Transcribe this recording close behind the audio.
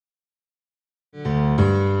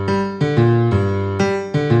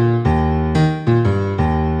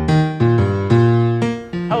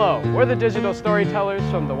the digital storytellers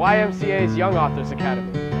from the YMCA's Young Authors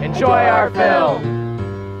Academy. Enjoy our film!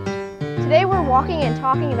 Today we're walking and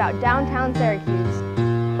talking about downtown Syracuse.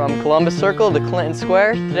 From Columbus Circle to Clinton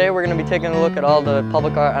Square, today we're going to be taking a look at all the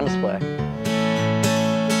public art on display.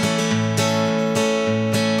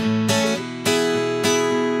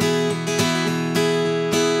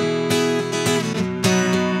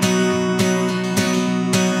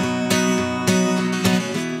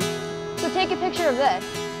 So take a picture of this.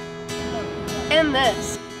 And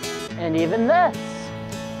this. And even this.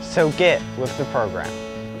 So get with the program.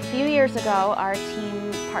 A few years ago, our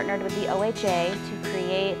team partnered with the OHA to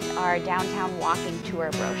create our downtown walking tour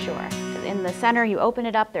brochure. In the center, you open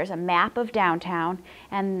it up, there's a map of downtown,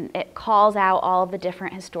 and it calls out all of the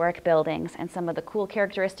different historic buildings and some of the cool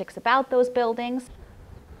characteristics about those buildings.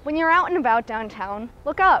 When you're out and about downtown,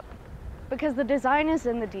 look up, because the design is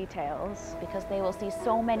in the details. Because they will see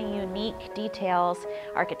so many unique details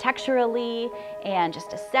architecturally and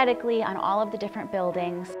just aesthetically on all of the different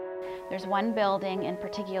buildings. There's one building in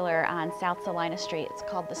particular on South Salina Street. It's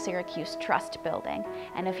called the Syracuse Trust Building.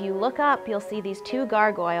 And if you look up, you'll see these two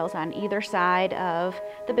gargoyles on either side of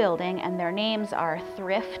the building, and their names are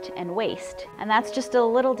Thrift and Waste. And that's just a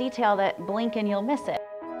little detail that blink and you'll miss it.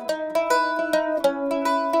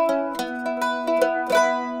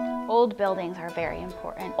 Old buildings are very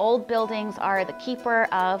important. Old buildings are the keeper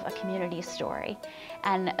of a community story.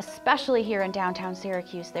 And especially here in downtown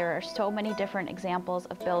Syracuse, there are so many different examples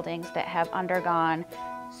of buildings that have undergone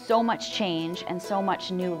so much change and so much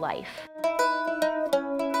new life.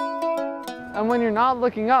 And when you're not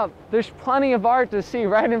looking up, there's plenty of art to see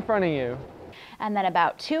right in front of you. And then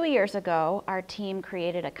about 2 years ago, our team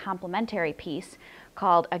created a complimentary piece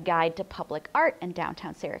called A Guide to Public Art in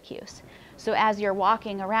Downtown Syracuse. So as you're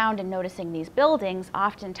walking around and noticing these buildings,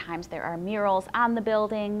 oftentimes there are murals on the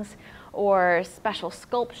buildings or special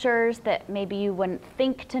sculptures that maybe you wouldn't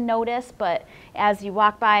think to notice, but as you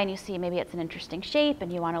walk by and you see maybe it's an interesting shape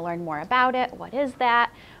and you want to learn more about it, what is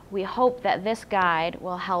that? We hope that this guide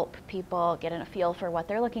will help people get a feel for what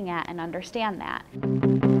they're looking at and understand that.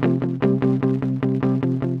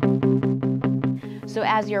 So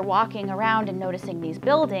as you're walking around and noticing these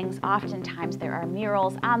buildings, oftentimes there are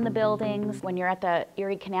murals on the buildings. When you're at the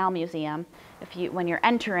Erie Canal Museum, when you're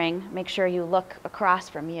entering, make sure you look across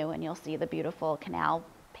from you and you'll see the beautiful canal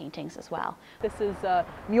paintings as well. This is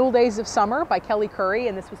Mule Days of Summer by Kelly Curry,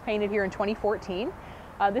 and this was painted here in 2014.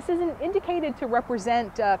 This is indicated to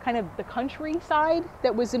represent kind of the countryside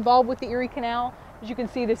that was involved with the Erie Canal. As you can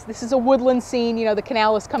see, this is a woodland scene. You know, the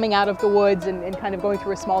canal is coming out of the woods and kind of going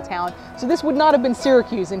through a small town. So this would not have been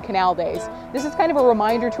Syracuse in canal days. This is kind of a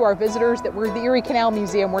reminder to our visitors that we're the Erie Canal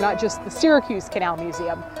Museum. We're not just the Syracuse Canal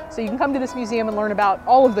Museum. So you can come to this museum and learn about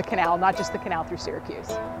all of the canal, not just the canal through Syracuse.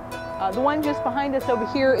 The one just behind us over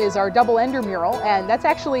here is our double ender mural, and that's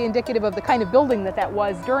actually indicative of the kind of building that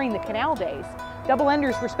was during the canal days. Double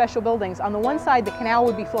enders were special buildings. On the one side, the canal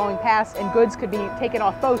would be flowing past and goods could be taken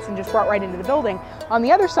off boats and just brought right into the building. On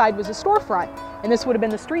the other side was a storefront, and this would have been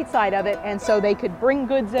the street side of it, and so they could bring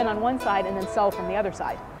goods in on one side and then sell from the other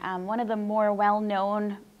side. One of the more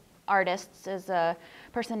well-known artists is a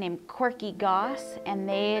person named Corky Goss, and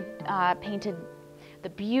they painted the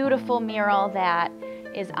beautiful mural that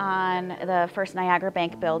is on the First Niagara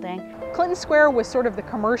Bank building. Clinton Square was sort of the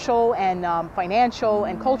commercial and financial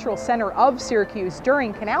and cultural center of Syracuse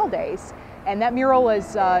during canal days, and that mural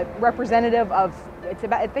is representative of,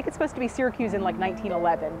 I think it's supposed to be Syracuse in like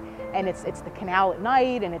 1911, and it's the canal at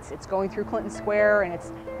night, and it's going through Clinton Square, and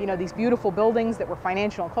it's, you know, these beautiful buildings that were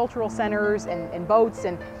financial and cultural centers and boats,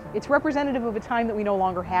 and it's representative of a time that we no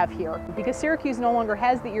longer have here. Because Syracuse no longer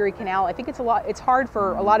has the Erie Canal, I think it's hard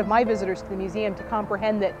for a lot of my visitors to the museum to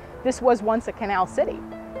comprehend that this was once a canal city.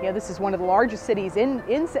 You know, this is one of the largest cities in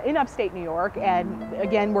upstate New York, and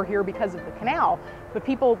again, we're here because of the canal, but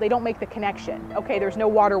people, they don't make the connection. Okay, there's no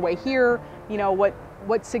waterway here, you know,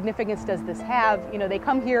 what significance does this have? You know, they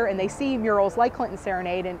come here and they see murals like Clinton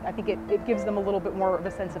Serenade, and I think it gives them a little bit more of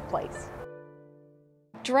a sense of place.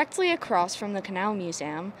 Directly across from the Canal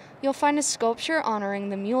Museum, you'll find a sculpture honoring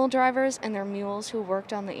the mule drivers and their mules who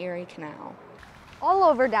worked on the Erie Canal. All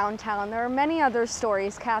over downtown, there are many other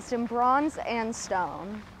stories cast in bronze and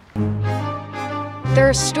stone. There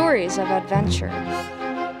are stories of adventure.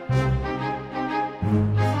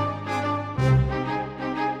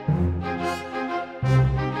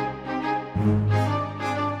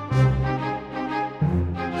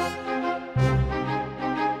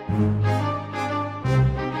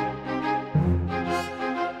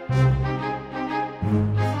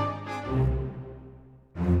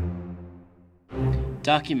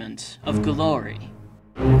 Documents of glory.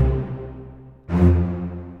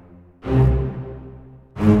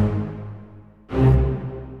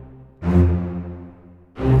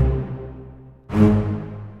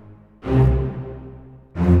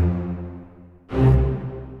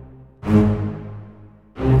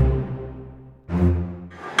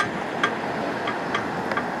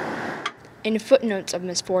 in footnotes of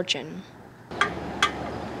misfortune.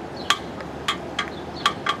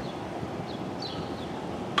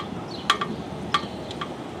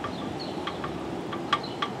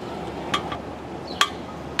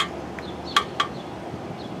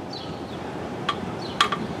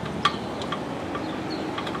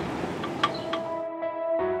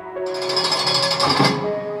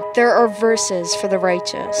 There are verses for the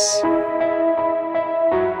righteous.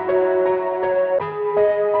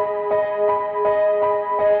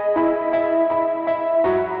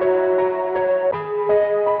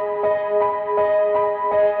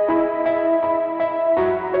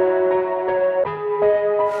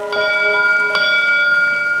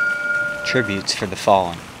 Tributes for the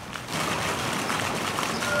fallen.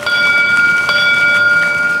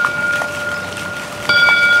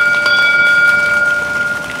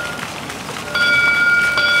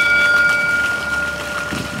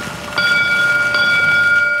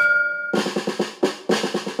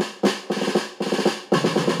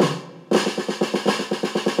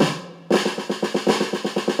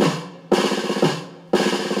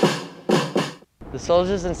 The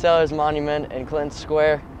Soldiers and Sailors Monument in Clinton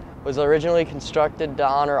Square was originally constructed to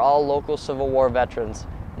honor all local Civil War veterans.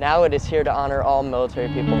 Now it is here to honor all military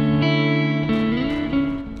people.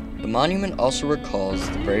 The monument also recalls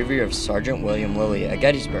the bravery of Sergeant William Lilly at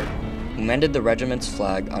Gettysburg, who mended the regiment's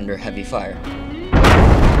flag under heavy fire.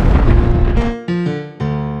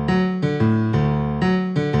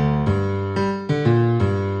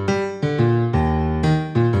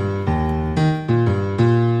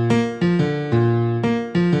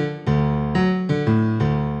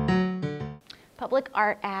 Public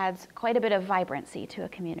art adds quite a bit of vibrancy to a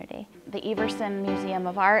community. The Everson Museum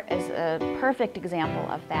of Art is a perfect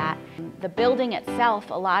example of that. The building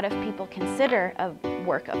itself, a lot of people consider a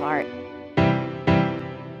work of art.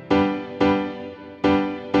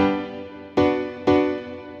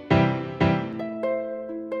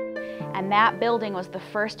 And that building was the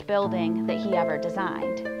first building that he ever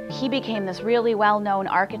designed. He became this really well-known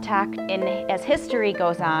architect, and as history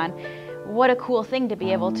goes on, what a cool thing to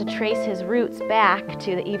be able to trace his roots back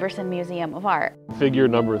to the Everson Museum of Art. Figure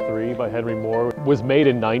number 3 by Henry Moore was made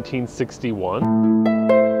in 1961.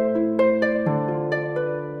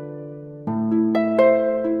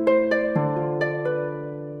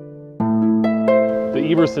 The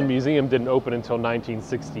Everson Museum didn't open until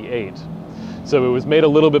 1968, so it was made a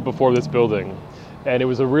little bit before this building. And it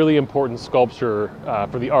was a really important sculpture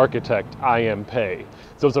for the architect, I.M. Pei.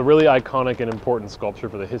 So it's a really iconic and important sculpture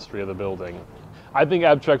for the history of the building. I think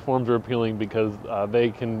abstract forms are appealing because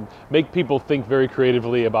they can make people think very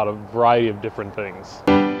creatively about a variety of different things.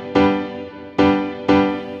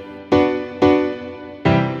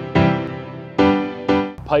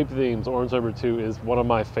 Pipe Themes, Orange Number 2, is one of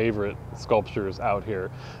my favorite sculptures out here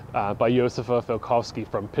by Josefa Felkowski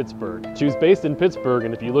from Pittsburgh. She was based in Pittsburgh,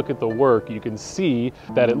 and if you look at the work, you can see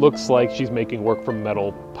that it looks like she's making work from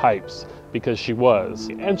metal pipes, because she was.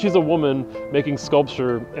 And she's a woman making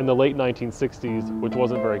sculpture in the late 1960s, which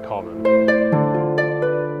wasn't very common.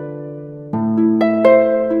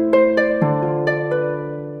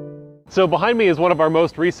 So behind me is one of our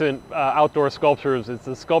most recent outdoor sculptures. It's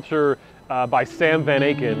a sculpture by Sam Van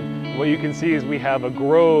Aken. What you can see is we have a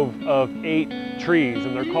grove of 8 trees,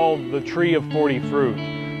 and they're called the Tree of 40 Fruit.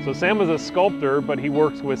 So Sam is a sculptor, but he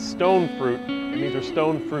works with stone fruit, and these are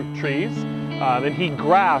stone fruit trees. And he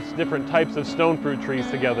grafts different types of stone fruit trees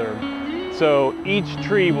together. So each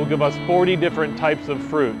tree will give us 40 different types of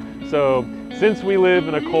fruit. So since we live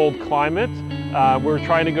in a cold climate, we're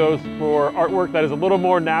trying to go for artwork that is a little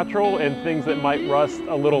more natural and things that might rust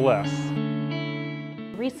a little less.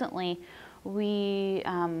 Recently, we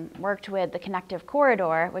worked with the Connective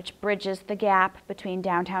Corridor, which bridges the gap between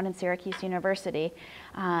downtown and Syracuse University,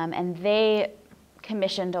 and they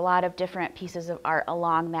commissioned a lot of different pieces of art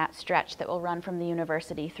along that stretch that will run from the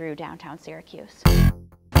university through downtown Syracuse.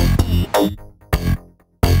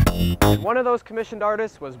 And one of those commissioned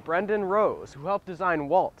artists was Brendan Rose, who helped design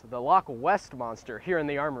Walt, the Loch West monster here in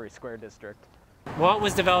the Armory Square district. Walt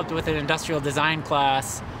was developed with an industrial design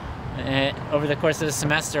class over the course of the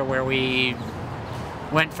semester, where we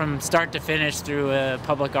went from start to finish through a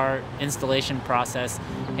public art installation process.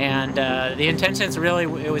 And the intentions really,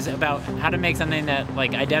 it was about how to make something that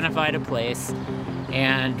identified a place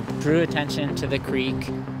and drew attention to the creek,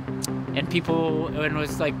 and people, and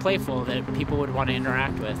was playful, that people would want to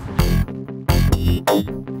interact with.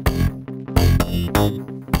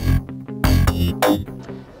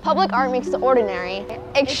 Public art makes the ordinary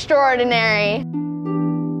extraordinary.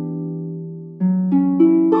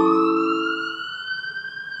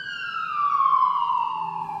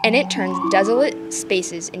 and it turns desolate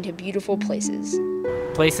spaces into beautiful places.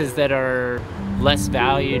 Places that are less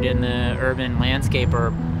valued in the urban landscape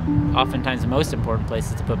are oftentimes the most important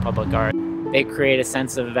places to put public art. They create a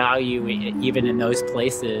sense of value even in those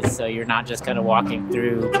places, so you're not just kind of walking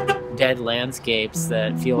through dead landscapes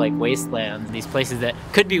that feel like wastelands. These places that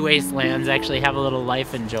could be wastelands actually have a little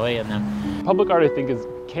life and joy in them. Public art, I think,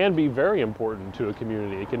 can be very important to a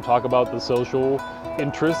community. It can talk about the social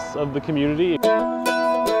interests of the community.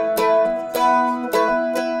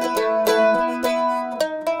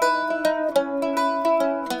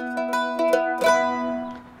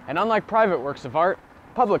 And unlike private works of art,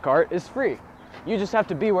 public art is free. You just have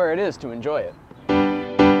to be where it is to enjoy it.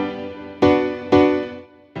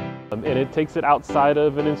 And it takes it outside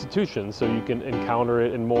of an institution, so you can encounter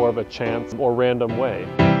it in more of a chance or random way.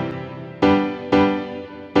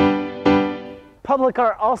 Public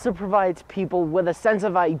art also provides people with a sense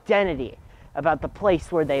of identity about the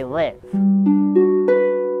place where they live.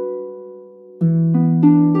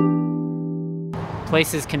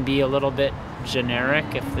 Places can be a little bit generic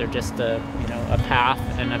if they're just a path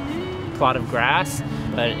and a plot of grass,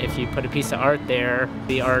 but if you put a piece of art there,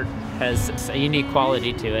 the art has a unique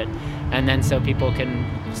quality to it, and then so people can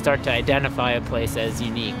start to identify a place as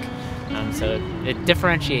unique. So it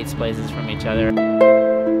differentiates places from each other.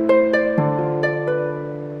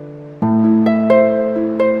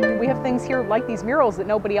 We have things here like these murals that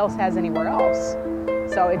nobody else has anywhere else.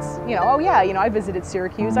 So it's, oh yeah, I visited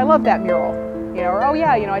Syracuse, I love that mural. Or oh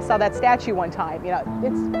yeah, I saw that statue one time. I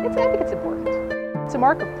think it's important. It's a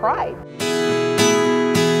mark of pride.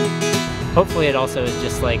 Hopefully it also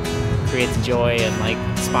just creates joy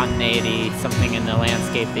and spontaneity, something in the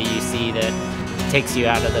landscape that you see that takes you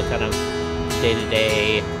out of the kind of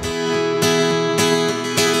day-to-day.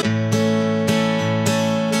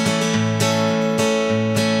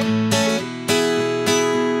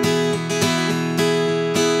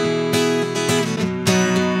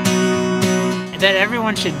 That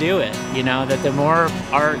everyone should do it, that the more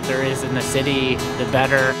art there is in the city, the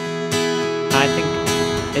better. I think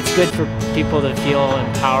it's good for people to feel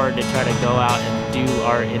empowered to try to go out and do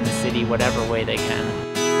art in the city whatever way they can.